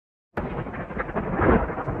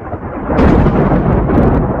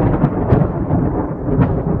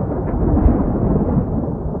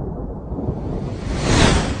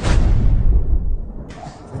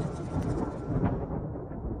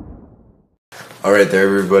Alright there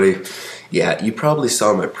everybody. Yeah, you probably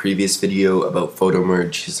saw my previous video about photo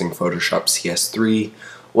merge using Photoshop CS3.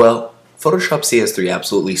 Well, Photoshop CS3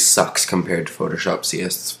 absolutely sucks compared to Photoshop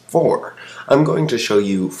CS4. I'm going to show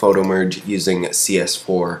you photo merge using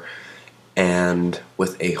CS4 and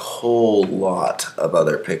with a whole lot of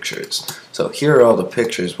other pictures. So here are all the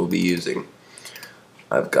pictures we'll be using.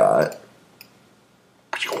 I've got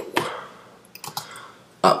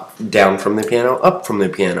up, down from the piano, up from the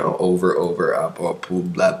piano, over, up, blah,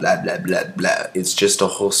 blah, blah, blah, blah. It's just a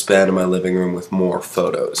whole span of my living room with more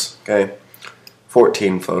photos, okay?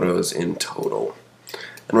 14 photos in total.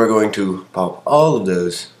 And we're going to pop all of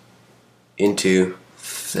those into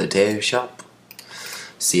PhotoShop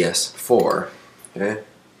CS4, okay?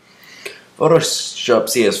 Photoshop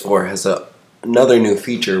CS4 has another new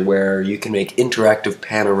feature where you can make interactive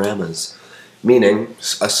panoramas, meaning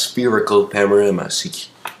a spherical panorama. So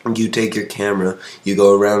you take your camera, you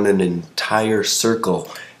go around an entire circle,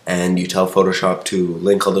 and you tell Photoshop to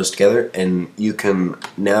link all those together, and you can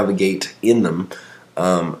navigate in them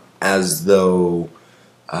as though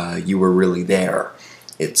you were really there.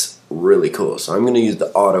 It's really cool. So I'm going to use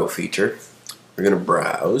the auto feature. We're going to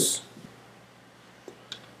browse,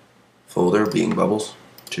 folder, being bubbles,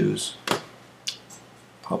 choose,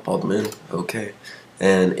 pop all them in, okay.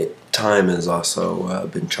 And time has also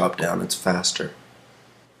been chopped down, it's faster.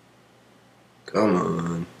 Come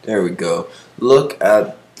on, there we go. Look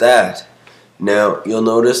at that. Now, you'll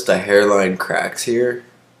notice the hairline cracks here.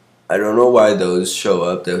 I don't know why those show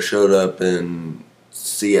up. They showed up in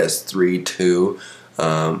CS3 too.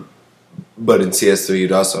 But in CS3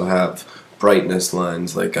 you'd also have brightness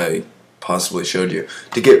lines like I possibly showed you.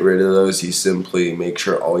 To get rid of those, you simply make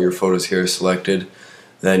sure all your photos here are selected.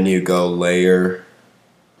 Then you go layer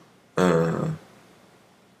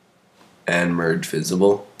and merge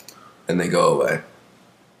visible, and they go away.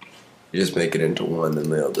 You just make it into one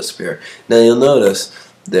and they'll disappear. Now you'll notice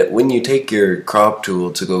that when you take your crop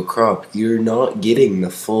tool to go crop, you're not getting the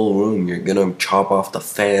full room. You're gonna chop off the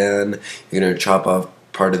fan, you're gonna chop off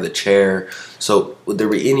part of the chair. So would there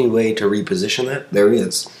be any way to reposition that? There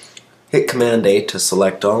is. Hit Command A to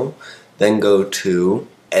select all, then go to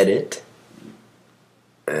Edit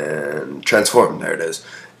and Transform, there it is,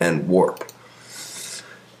 and Warp.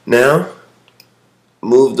 Now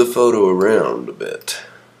move the photo around a bit.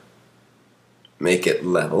 Make it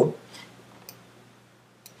level.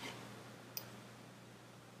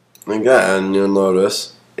 Like that, and you'll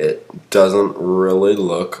notice it doesn't really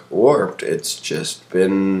look warped. It's just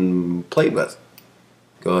been played with.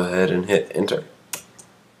 Go ahead and hit enter.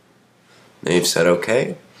 Now you've said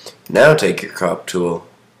OK. Now take your crop tool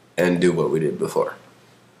and do what we did before.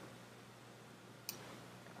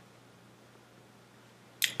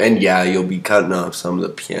 And yeah, you'll be cutting off some of the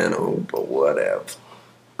piano, but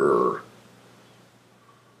whatever.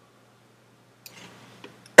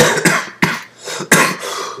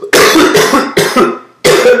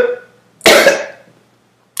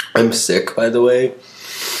 I'm sick, by the way.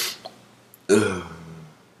 Ugh.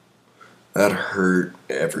 That hurt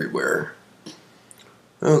everywhere.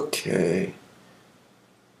 Okay.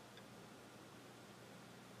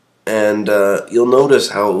 And you'll notice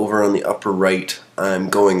how over on the upper right I'm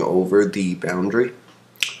going over the boundary.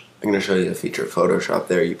 I'm going to show you a feature of Photoshop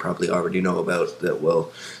there you probably already know about that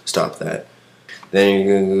will stop that. Then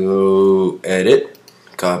you're going to go Edit,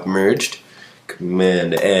 Copy Merged,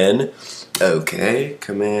 Command N, OK,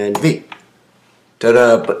 Command V.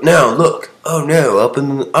 Ta-da! But now look, oh no, up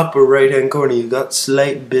in the upper right hand corner you got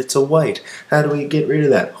slight bits of white. How do we get rid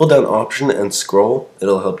of that? Hold down Option and scroll,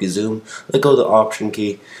 it'll help you zoom. Let go of the Option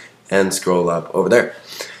key and scroll up over there.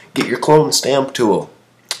 Get your clone stamp tool.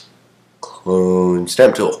 Clone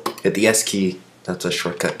stamp tool. Hit the S key, that's a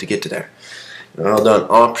shortcut to get to there. Now hold down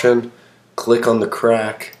Option, click on the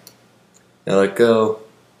crack, now let go,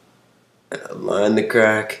 align the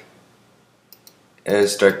crack, and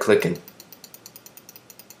start clicking.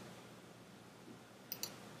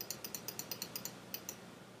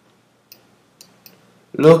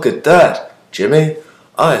 Look at that, Jimmy.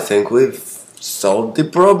 I think we've solved the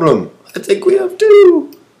problem. I think we have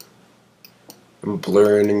too. I'm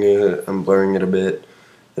blurring it a bit.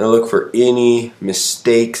 Now look for any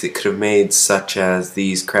mistakes it could have made, such as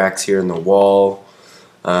these cracks here in the wall.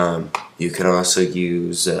 You can also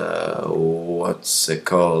use what's it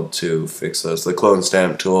called to fix those? The clone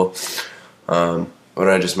stamp tool. What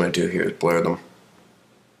I just might do here is blur them.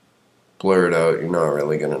 Blur it out. You're not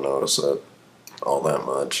really gonna notice it all that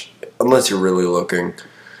much, unless you're really looking,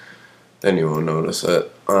 then you won't notice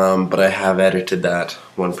it. But I have edited that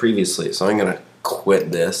one previously, so I'm gonna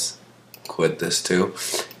quit this too,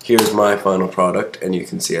 here's my final product, and you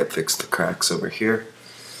can see I fixed the cracks over here.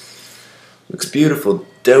 Looks beautiful,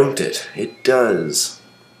 don't it? It does.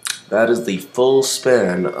 That is the full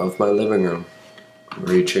span of my living room,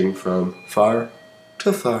 reaching from far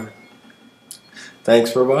to far.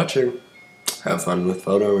 Thanks for watching. Have fun with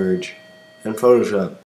PhotoMerge and Photoshop.